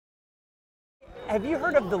Have you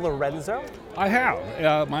heard of the Lorenzo? I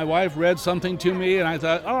have. My wife read something to me, and I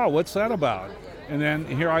thought, oh, what's that about? And then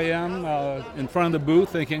here I am in front of the booth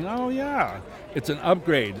thinking, oh, yeah, it's an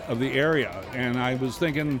upgrade of the area. And I was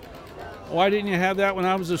thinking, why didn't you have that when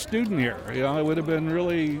I was a student here? You know, it would have been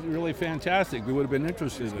really, really fantastic. We would have been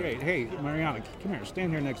interested. It's great. Hey, Mariana, come here.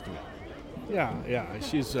 Stand here next to me. Yeah.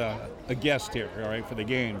 She's a guest here, all right, for the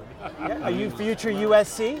game. Yeah. Are you future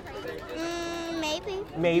USC? Maybe.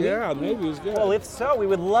 Maybe? Yeah, maybe it's good. Well, if so, we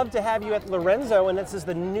would love to have you at Lorenzo, and this is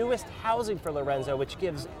the newest housing for Lorenzo, which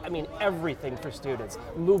gives, everything for students.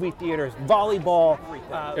 Movie theaters, volleyball.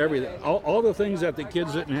 Everything. All the things that the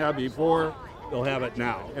kids didn't have before, they'll have it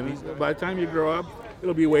now. And by the time you grow up,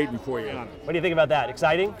 it'll be waiting for you. What do you think about that?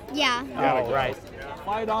 Exciting? Yeah. All right.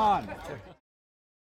 Fight on.